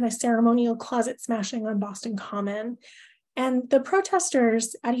rally and a ceremonial closet smashing on Boston Common. And the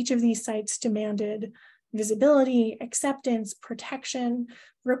protesters at each of these sites demanded visibility, acceptance, protection,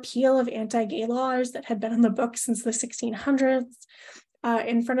 repeal of anti-gay laws that had been on the books since the 1600s.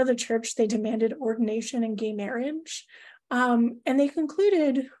 In front of the church, they demanded ordination and gay marriage. And they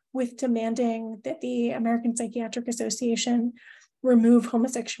concluded with demanding that the American Psychiatric Association remove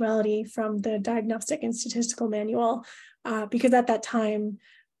homosexuality from the Diagnostic and Statistical Manual, because at that time,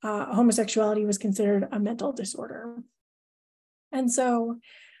 homosexuality was considered a mental disorder. And so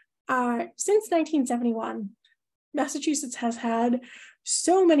since 1971, Massachusetts has had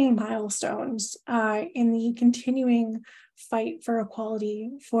so many milestones in the continuing fight for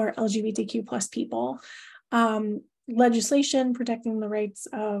equality for LGBTQ plus people. Legislation protecting the rights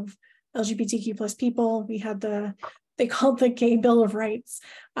of LGBTQ plus people. We had they called the Gay Bill of Rights,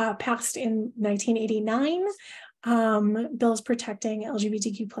 passed in 1989. Bills protecting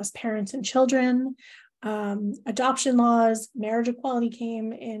LGBTQ plus parents and children. Adoption laws, marriage equality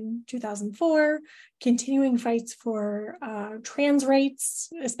came in 2004, continuing fights for trans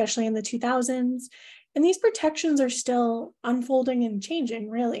rights, especially in the 2000s. And these protections are still unfolding and changing,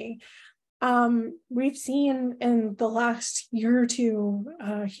 really. We've seen in the last year or two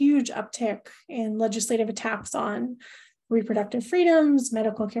a huge uptick in legislative attacks on reproductive freedoms,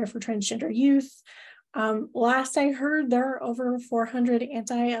 medical care for transgender youth. Last I heard, there are over 400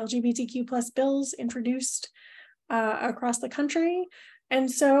 anti-LGBTQ plus bills introduced across the country. And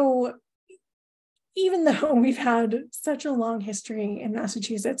so even though we've had such a long history in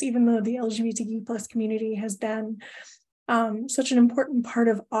Massachusetts, even though the LGBTQ plus community has been such an important part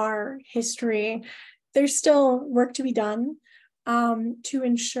of our history, there's still work to be done to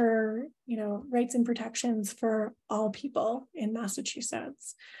ensure, rights and protections for all people in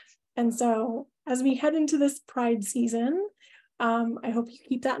Massachusetts. And so as we head into this Pride season, I hope you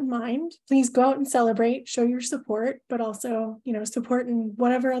keep that in mind. Please go out and celebrate, show your support, but also, support in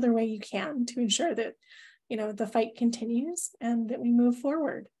whatever other way you can to ensure that, the fight continues and that we move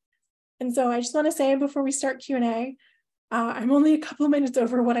forward. And so I just want to say before we start Q&A, I'm only a couple minutes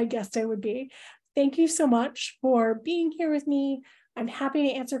over what I guessed I would be. Thank you so much for being here with me. I'm happy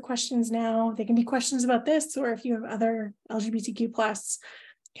to answer questions now. They can be questions about this, or if you have other LGBTQ plus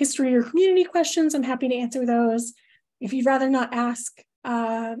history or community questions, I'm happy to answer those. If you'd rather not ask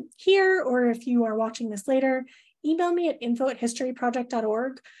here, or if you are watching this later, email me at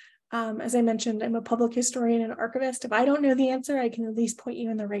info@historyproject.org. As I mentioned, I'm a public historian and archivist. If I don't know the answer, I can at least point you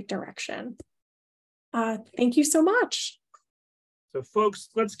in the right direction. Thank you so much. So folks,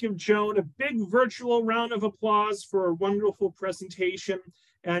 let's give Joan a big virtual round of applause for a wonderful presentation.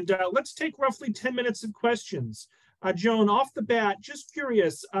 And let's take roughly 10 minutes of questions. Joan, off the bat, just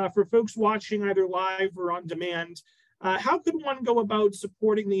curious, for folks watching either live or on demand, how could one go about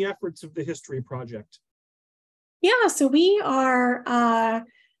supporting the efforts of the History Project? Yeah, so we are an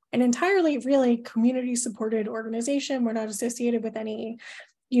entirely really community-supported organization. We're not associated with any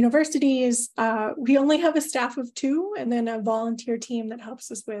universities. We only have a staff of 2 and then a volunteer team that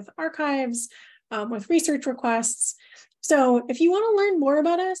helps us with archives, with research requests. So if you want to learn more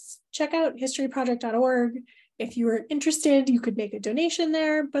about us, check out historyproject.org. If you are interested, you could make a donation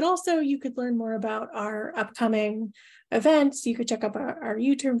there, but also you could learn more about our upcoming events. You could check out our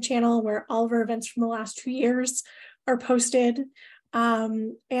YouTube channel where all of our events from the last 2 years are posted.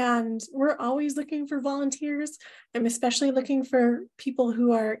 And we're always looking for volunteers. I'm especially looking for people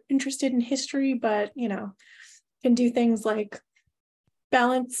who are interested in history, but, can do things like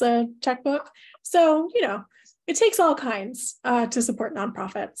balance a checkbook. So, it takes all kinds to support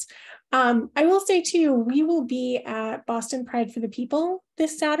nonprofits. I will say too, we will be at Boston Pride for the People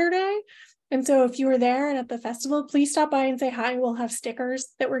this Saturday. And so if you were there and at the festival, please stop by and say hi. We'll have stickers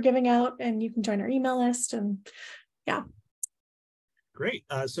that we're giving out and you can join our email list, and yeah. Great.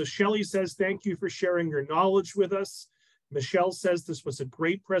 So Shelley says, thank you for sharing your knowledge with us. Michelle says this was a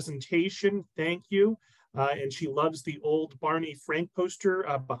great presentation. Thank you. And she loves the old Barney Frank poster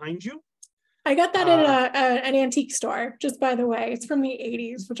behind you. I got that at an antique store, just by the way. It's from the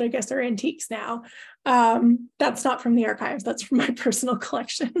 80s, which I guess are antiques now. That's not from the archives. That's from my personal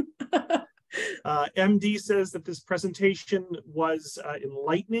collection. MD says that this presentation was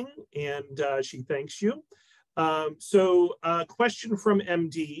enlightening, and she thanks you. So a question from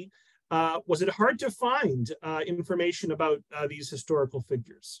MD, was it hard to find information about these historical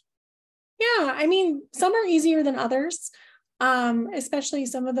figures? Yeah, I mean, some are easier than others, especially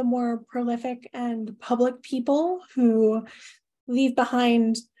some of the more prolific and public people who leave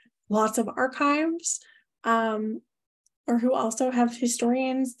behind lots of archives, or who also have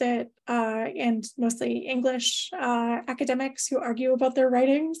historians that, and mostly English academics who argue about their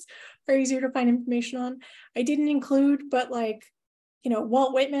writings, are easier to find information on. I didn't include, but like,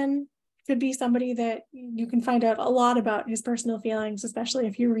 Walt Whitman could be somebody that you can find out a lot about his personal feelings, especially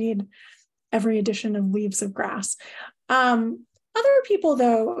if you read every edition of Leaves of Grass. Other people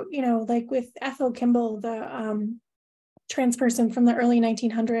though, like with Ethel Kimball, the trans person from the early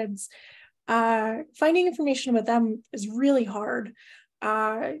 1900s, finding information about them is really hard.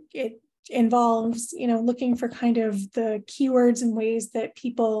 It involves, looking for kind of the keywords and ways that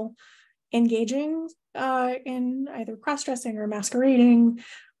people engaging in either cross-dressing or masquerading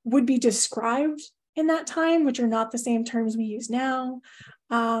would be described in that time, which are not the same terms we use now.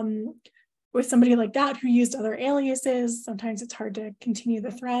 With somebody like that who used other aliases, sometimes it's hard to continue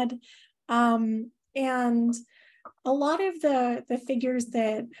the thread. And a lot of the figures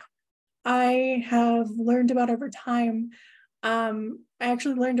that I have learned about over time, I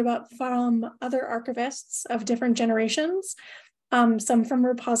actually learned about from other archivists of different generations, some from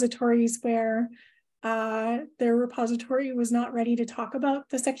repositories where their repository was not ready to talk about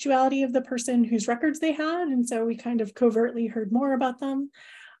the sexuality of the person whose records they had, and so we kind of covertly heard more about them.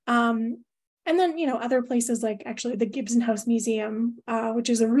 And then, other places like actually the Gibson House Museum, which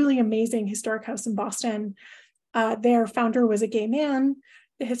is a really amazing historic house in Boston. Their founder was a gay man.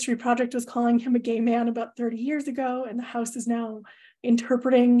 The History Project was calling him a gay man about 30 years ago, and the house is now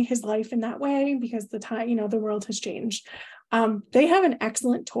interpreting his life in that way because the world has changed. They have an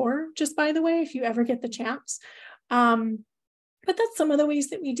excellent tour, just by the way, if you ever get the chance. But that's some of the ways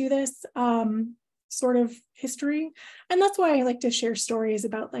that we do this sort of history. And that's why I like to share stories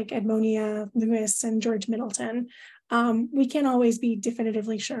about like Edmonia Lewis and George Middleton. We can't always be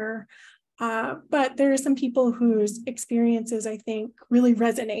definitively sure. But there are some people whose experiences, I think, really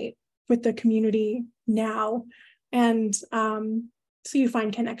resonate with the community now. And so you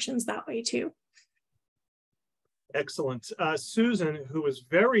find connections that way too. Excellent. Susan, who was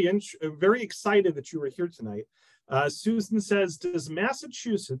very excited that you were here tonight. Susan says, does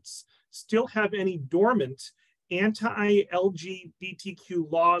Massachusetts still have any dormant anti-LGBTQ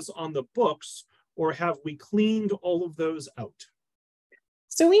laws on the books, or have we cleaned all of those out?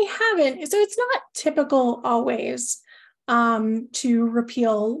 So we haven't. So it's not typical always to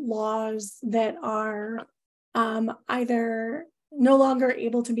repeal laws that are either no longer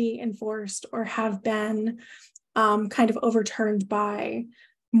able to be enforced or have been kind of overturned by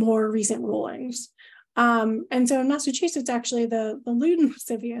more recent rulings. And so in Massachusetts, actually, the lewd and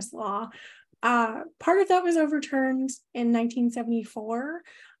lascivious law, part of that was overturned in 1974,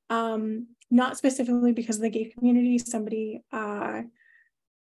 not specifically because of the gay community. Somebody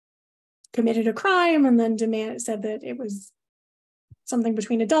committed a crime and then said that it was something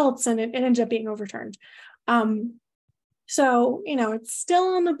between adults, and it ended up being overturned. So, it's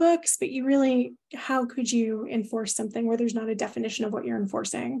still on the books, but how could you enforce something where there's not a definition of what you're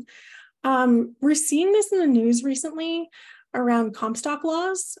enforcing? We're seeing this in the news recently around Comstock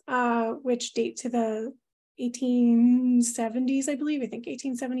laws, which date to the 1870s, I believe. I think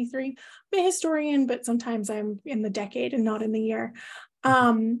 1873. I'm a historian, but sometimes I'm in the decade and not in the year.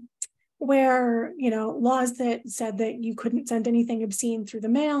 Where, laws that said that you couldn't send anything obscene through the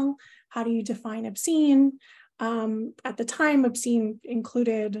mail. How do you define obscene? At the time, obscene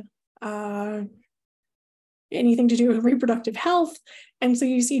included anything to do with reproductive health. And so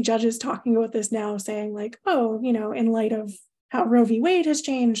you see judges talking about this now saying like, oh, in light of how Roe v. Wade has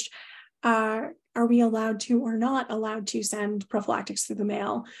changed, are we allowed to or not allowed to send prophylactics through the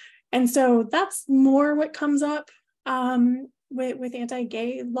mail? And so that's more what comes up with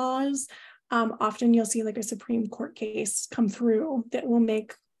anti-gay laws. Often you'll see like a Supreme Court case come through that will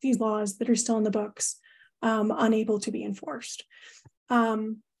make these laws that are still in the books unable to be enforced.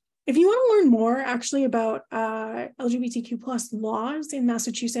 If you want to learn more actually about LGBTQ plus laws in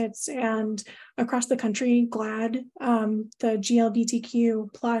Massachusetts and across the country, GLAAD, the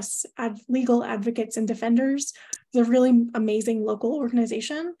GLBTQ plus legal advocates and defenders, is a really amazing local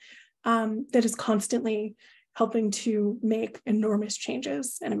organization that is constantly helping to make enormous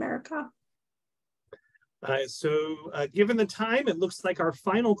changes in America. Given the time, it looks like our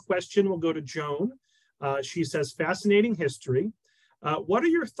final question will go to Joan. She says, fascinating history. What are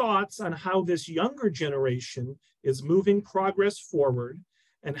your thoughts on how this younger generation is moving progress forward,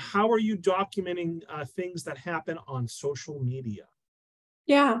 and how are you documenting things that happen on social media?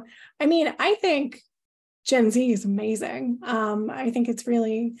 Yeah, I mean, I think Gen Z is amazing. I think it's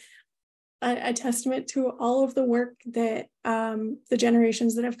really a testament to all of the work that the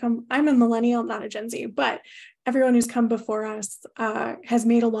generations that have come. I'm a millennial, not a Gen Z, but everyone who's come before us has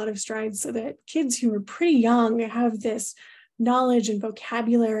made a lot of strides so that kids who are pretty young have this knowledge and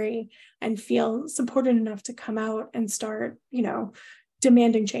vocabulary and feel supported enough to come out and start,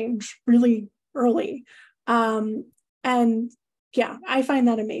 demanding change really early. And yeah, I find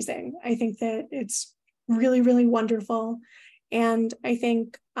that amazing. I think that it's really, really wonderful. And I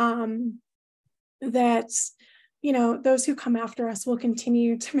think that, those who come after us will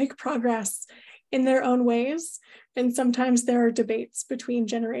continue to make progress in their own ways. And sometimes there are debates between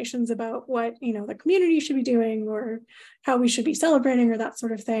generations about what, the community should be doing or how we should be celebrating or that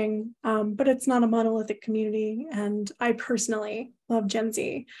sort of thing. But it's not a monolithic community. And I personally love Gen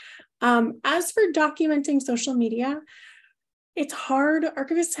Z. As for documenting social media, it's hard.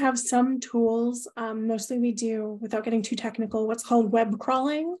 Archivists have some tools. Mostly we do, without getting too technical, what's called web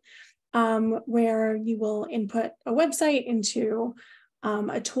crawling, where you will input a website into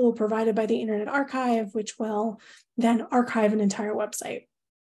a tool provided by the Internet Archive, which will then archive an entire website.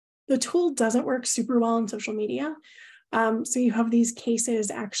 The tool doesn't work super well on social media. So you have these cases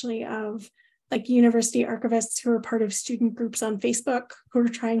actually of like university archivists who are part of student groups on Facebook who are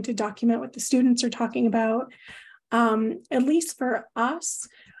trying to document what the students are talking about. At least for us,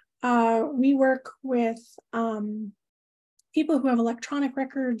 we work with people who have electronic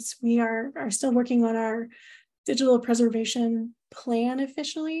records. We are still working on our digital preservation plan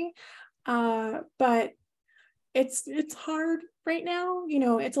officially, but it's hard right now.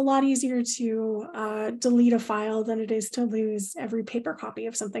 It's a lot easier to delete a file than it is to lose every paper copy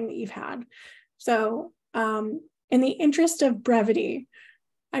of something that you've had. So in the interest of brevity,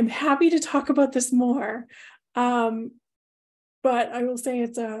 I'm happy to talk about this more. But I will say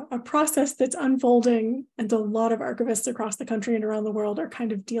it's a process that's unfolding, and a lot of archivists across the country and around the world are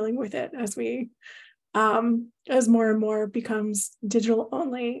kind of dealing with it as more and more becomes digital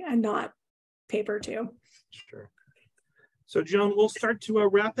only and not paper too. Sure. So Joan, we'll start to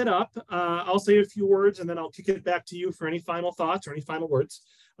wrap it up. I'll say a few words and then I'll kick it back to you for any final thoughts or any final words.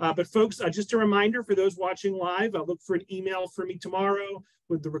 But folks, just a reminder for those watching live, I'll look for an email from me tomorrow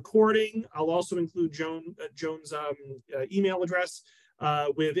with the recording. I'll also include Joan's email address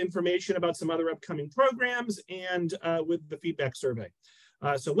with information about some other upcoming programs and with the feedback survey.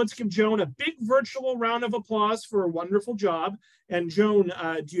 So let's give Joan a big virtual round of applause for a wonderful job. And Joan,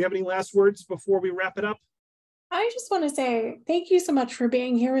 do you have any last words before we wrap it up? I just want to say thank you so much for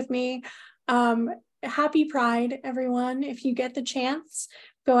being here with me. Happy Pride, everyone. If you get the chance,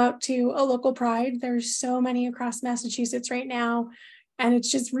 go out to a local Pride. There's so many across Massachusetts right now. And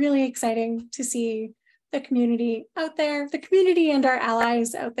it's just really exciting to see the community out there, the community and our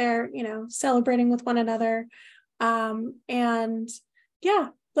allies out there, celebrating with one another. And yeah,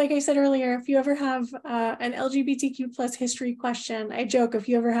 like I said earlier, if you ever have an LGBTQ plus history question, I joke, if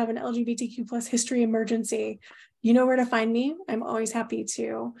you ever have an LGBTQ plus history emergency, you know where to find me. I'm always happy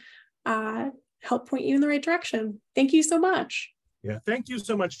to help point you in the right direction. Thank you so much. Yeah, thank you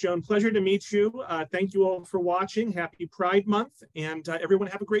so much, Joan. Pleasure to meet you. Thank you all for watching. Happy Pride Month, and everyone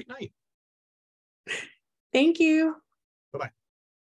have a great night. Thank you. Bye-bye.